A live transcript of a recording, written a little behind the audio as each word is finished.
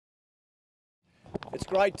It's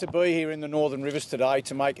great to be here in the Northern Rivers today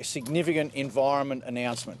to make a significant environment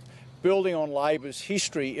announcement, building on Labor's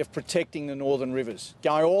history of protecting the Northern Rivers,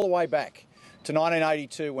 going all the way back to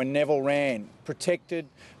 1982 when Neville Wran protected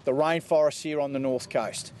the rainforests here on the North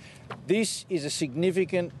Coast. This is a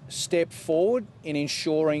significant step forward in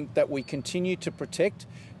ensuring that we continue to protect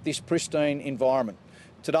this pristine environment.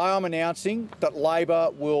 Today I'm announcing that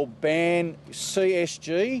Labor will ban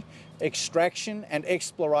CSG, extraction and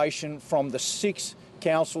exploration from the 6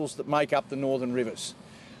 councils that make up the Northern Rivers.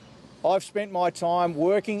 I've spent my time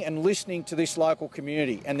working and listening to this local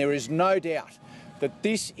community, and there is no doubt that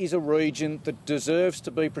this is a region that deserves to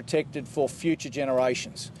be protected for future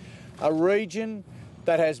generations. A region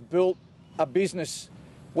that has built a business,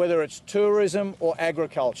 whether it's tourism or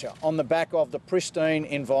agriculture, on the back of the pristine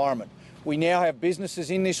environment. We now have businesses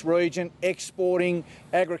in this region exporting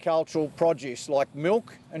agricultural produce like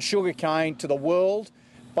milk and sugarcane to the world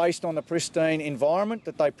based on the pristine environment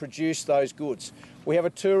that they produce those goods. We have a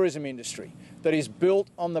tourism industry that is built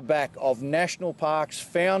on the back of national parks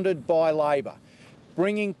founded by Labor,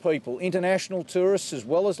 bringing people, international tourists as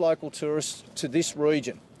well as local tourists, to this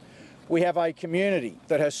region. We have a community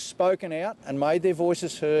that has spoken out and made their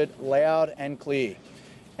voices heard loud and clear.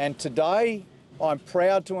 And today, I'm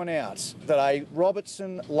proud to announce that a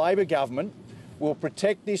Robertson Labor government will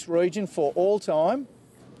protect this region for all time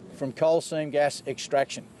from coal seam gas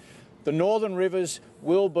extraction. The Northern Rivers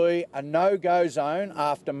will be a no-go zone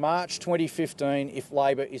after March 2015 if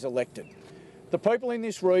Labor is elected. The people in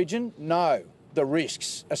this region know the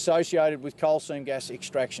risks associated with coal seam gas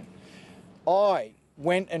extraction. I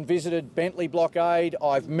went and visited Bentley Blockade.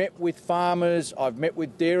 I've met with farmers, I've met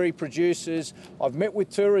with dairy producers, I've met with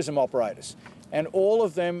tourism operators, and all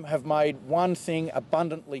of them have made one thing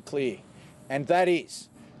abundantly clear, and that is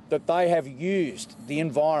that they have used the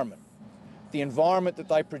environment that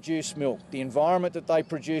they produce milk, the environment that they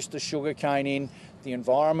produce the sugarcane in, the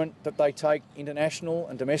environment that they take international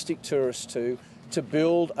and domestic tourists to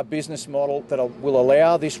build a business model that will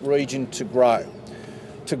allow this region to grow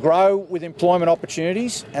with employment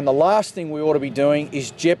opportunities. And the last thing we ought to be doing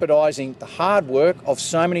is jeopardising the hard work of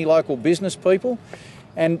so many local business people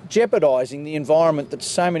and jeopardising the environment that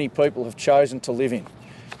so many people have chosen to live in.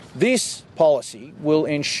 This policy will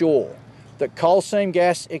ensure that coal seam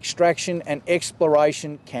gas extraction and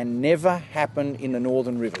exploration can never happen in the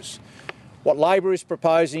Northern Rivers. What Labor is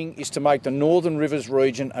proposing is to make the Northern Rivers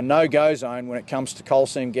region a no-go zone when it comes to coal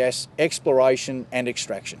seam gas exploration and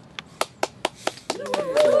extraction.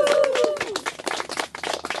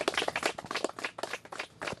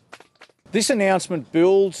 This announcement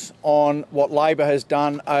builds on what Labor has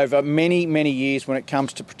done over many, many years when it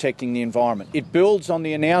comes to protecting the environment. It builds on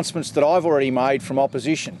the announcements that I've already made from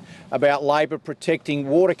opposition about Labor protecting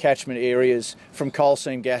water catchment areas from coal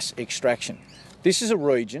seam gas extraction. This is a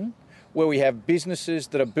region where we have businesses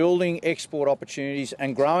that are building export opportunities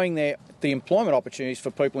and growing the employment opportunities for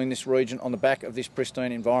people in this region on the back of this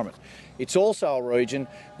pristine environment. It's also a region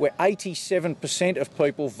where 87% of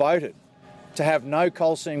people voted to have no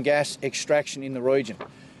coal seam gas extraction in the region.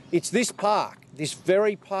 It's this park, this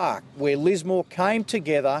very park, where Lismore came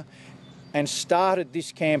together and started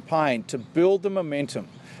this campaign to build the momentum,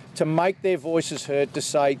 to make their voices heard, to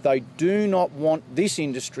say they do not want this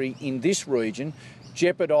industry in this region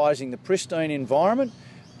jeopardising the pristine environment,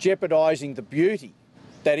 jeopardising the beauty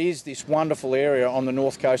that is this wonderful area on the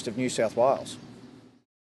north coast of New South Wales.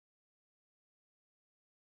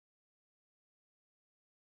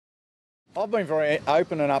 I've been very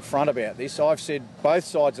open and upfront about this. I've said both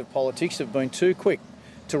sides of politics have been too quick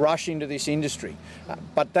to rush into this industry.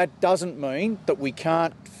 But that doesn't mean that we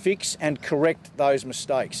can't fix and correct those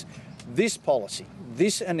mistakes. This policy,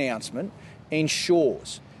 this announcement,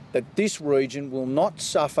 ensures that this region will not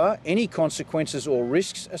suffer any consequences or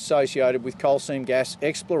risks associated with coal seam gas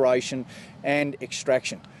exploration and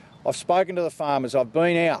extraction. I've spoken to the farmers, I've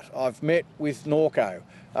been out, I've met with Norco,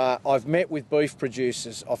 I've met with beef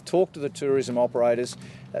producers, I've talked to the tourism operators.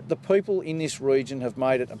 The people in this region have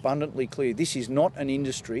made it abundantly clear this is not an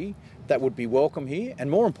industry that would be welcome here,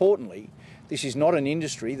 and more importantly, this is not an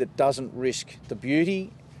industry that doesn't risk the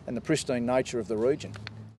beauty and the pristine nature of the region.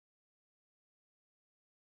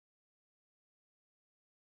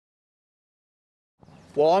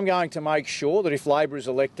 Well, I'm going to make sure that if Labor is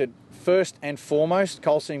elected, first and foremost,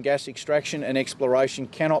 coal seam gas extraction and exploration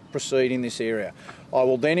cannot proceed in this area. I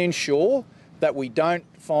will then ensure that we don't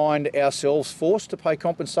find ourselves forced to pay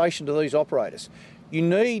compensation to these operators. You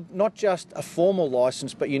need not just a formal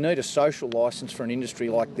licence, but you need a social licence for an industry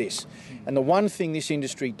like this. And the one thing this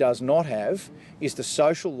industry does not have is the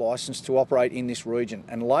social licence to operate in this region.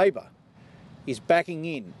 And Labor is backing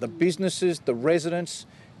in the businesses, the residents,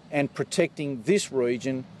 and protecting this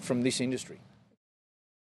region from this industry.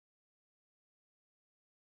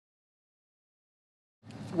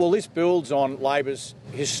 Well, this builds on Labor's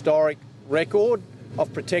historic record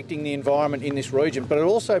of protecting the environment in this region, but it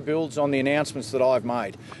also builds on the announcements that I've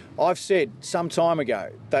made. I've said some time ago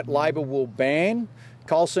that Labor will ban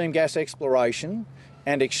coal seam gas exploration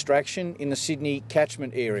and extraction in the Sydney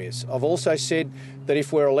catchment areas. I've also said that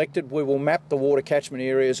if we're elected, we will map the water catchment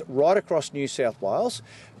areas right across New South Wales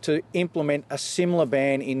to implement a similar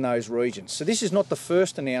ban in those regions. So this is not the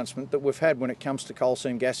first announcement that we've had when it comes to coal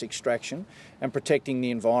seam gas extraction and protecting the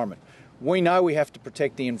environment. We know we have to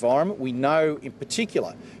protect the environment. We know in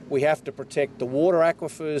particular we have to protect the water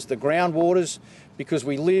aquifers, the groundwaters, because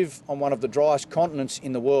we live on one of the driest continents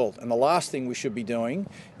in the world. And the last thing we should be doing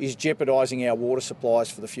is jeopardising our water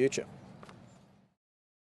supplies for the future.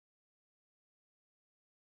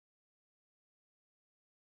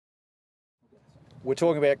 We're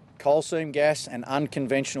talking about coal seam gas and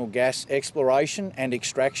unconventional gas exploration and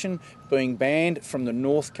extraction being banned from the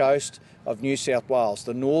north coast of New South Wales.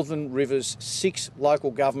 The Northern Rivers 6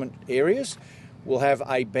 local government areas will have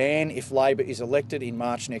a ban if Labor is elected in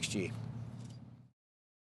March next year.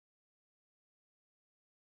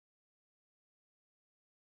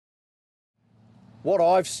 What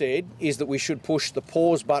I've said is that we should push the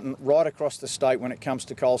pause button right across the state when it comes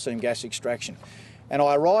to coal seam gas extraction. And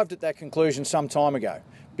I arrived at that conclusion some time ago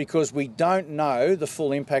because we don't know the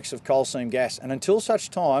full impacts of coal seam gas. And until such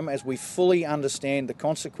time as we fully understand the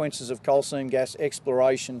consequences of coal seam gas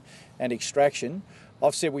exploration and extraction,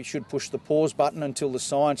 I've said we should push the pause button until the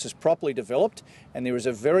science is properly developed and there is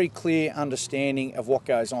a very clear understanding of what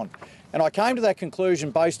goes on. And I came to that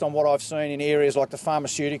conclusion based on what I've seen in areas like the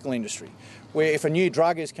pharmaceutical industry, where if a new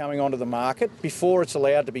drug is coming onto the market, before it's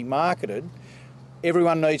allowed to be marketed,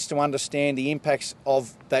 everyone needs to understand the impacts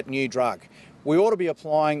of that new drug. We ought to be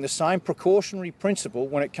applying the same precautionary principle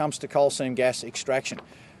when it comes to coal seam gas extraction.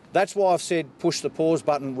 That's why I've said push the pause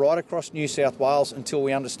button right across New South Wales until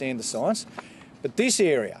we understand the science. But this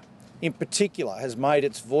area in particular has made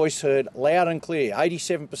its voice heard loud and clear.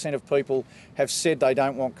 87% of people have said they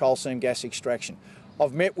don't want coal seam gas extraction.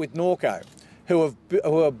 I've met with Norco, who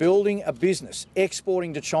are building a business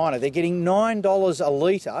exporting to China. They're getting $9 a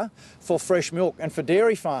litre for fresh milk. And for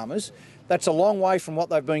dairy farmers, that's a long way from what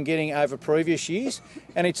they've been getting over previous years.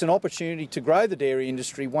 And it's an opportunity to grow the dairy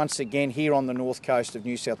industry once again here on the north coast of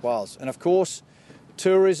New South Wales. And of course,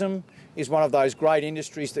 tourism is one of those great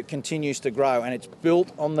industries that continues to grow. And it's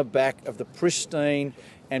built on the back of the pristine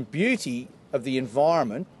and beauty of the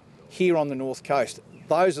environment here on the north coast.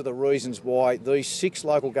 Those are the reasons why these 6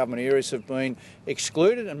 local government areas have been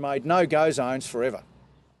excluded and made no-go zones forever.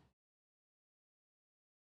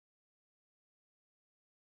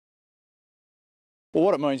 Well,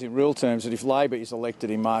 what it means in real terms is that if Labor is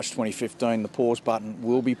elected in March 2015, the pause button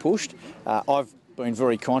will be pushed. I've been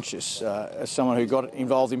very conscious, as someone who got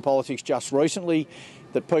involved in politics just recently,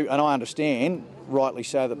 that people, and I understand, rightly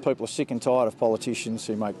so, that people are sick and tired of politicians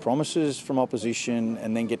who make promises from opposition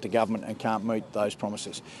and then get to government and can't meet those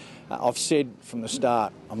promises. I've said from the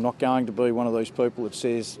start, I'm not going to be one of those people that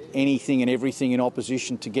says anything and everything in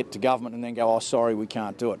opposition to get to government and then go, oh, sorry, we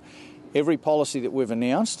can't do it. Every policy that we've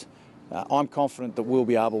announced, I'm confident that we'll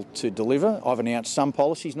be able to deliver. I've announced some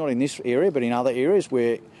policies, not in this area, but in other areas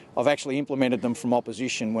where I've actually implemented them from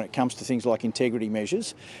opposition when it comes to things like integrity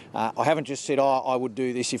measures. I haven't just said, oh, I would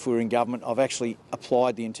do this if we were in government. I've actually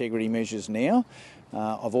applied the integrity measures now.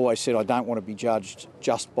 I've always said I don't want to be judged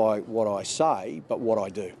just by what I say, but what I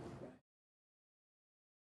do.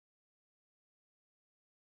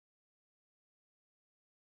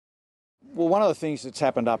 Well, one of the things that's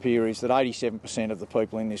happened up here is that 87% of the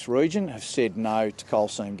people in this region have said no to coal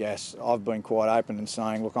seam gas. I've been quite open in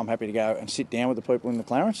saying, look, I'm happy to go and sit down with the people in the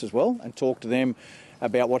Clarence as well and talk to them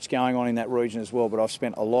about what's going on in that region as well. But I've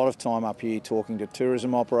spent a lot of time up here talking to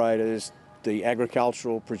tourism operators, the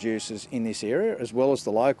agricultural producers in this area, as well as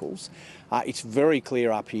the locals. It's very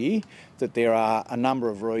clear up here that there are a number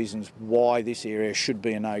of reasons why this area should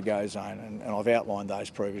be a no-go zone, and I've outlined those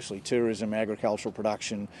previously. Tourism, agricultural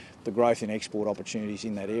production, the growth in export opportunities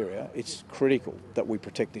in that area. It's critical that we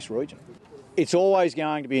protect this region. It's always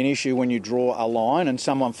going to be an issue when you draw a line and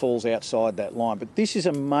someone falls outside that line, but this is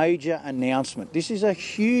a major announcement. This is a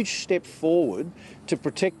huge step forward to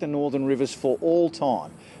protect the Northern Rivers for all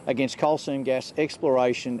time against coal seam gas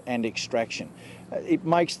exploration and extraction. It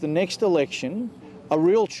makes the next election a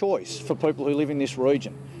real choice for people who live in this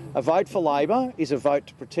region. A vote for Labor is a vote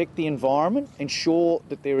to protect the environment, ensure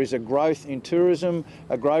that there is a growth in tourism,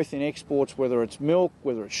 a growth in exports, whether it's milk,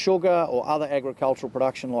 whether it's sugar or other agricultural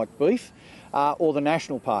production like beef, or the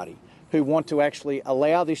National Party, who want to actually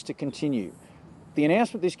allow this to continue. The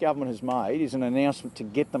announcement this government has made is an announcement to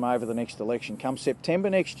get them over the next election. Come September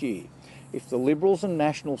next year, if the Liberals and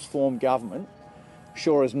Nationals form government,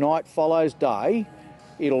 sure as night follows day,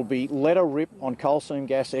 it'll be let her rip on coal seam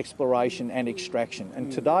gas exploration and extraction.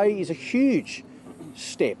 And today is a huge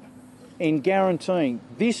step in guaranteeing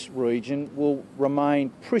this region will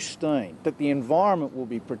remain pristine, that the environment will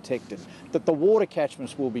be protected, that the water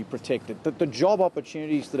catchments will be protected, that the job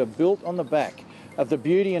opportunities that are built on the back of the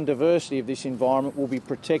beauty and diversity of this environment will be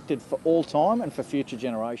protected for all time and for future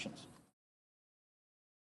generations.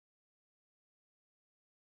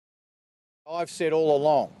 I've said all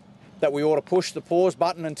along that we ought to push the pause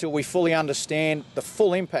button until we fully understand the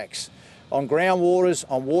full impacts on groundwaters,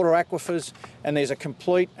 on water aquifers, and there's a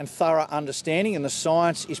complete and thorough understanding and the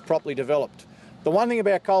science is properly developed. The one thing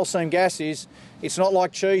about coal seam gas is it's not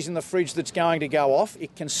like cheese in the fridge that's going to go off.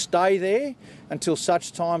 It can stay there until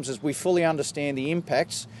such times as we fully understand the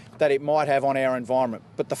impacts that it might have on our environment.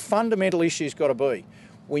 But the fundamental issue's got to be,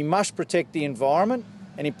 we must protect the environment,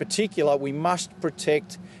 and in particular, we must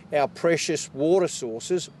protect our precious water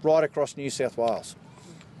sources right across New South Wales.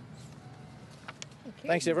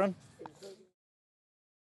 Thanks, everyone.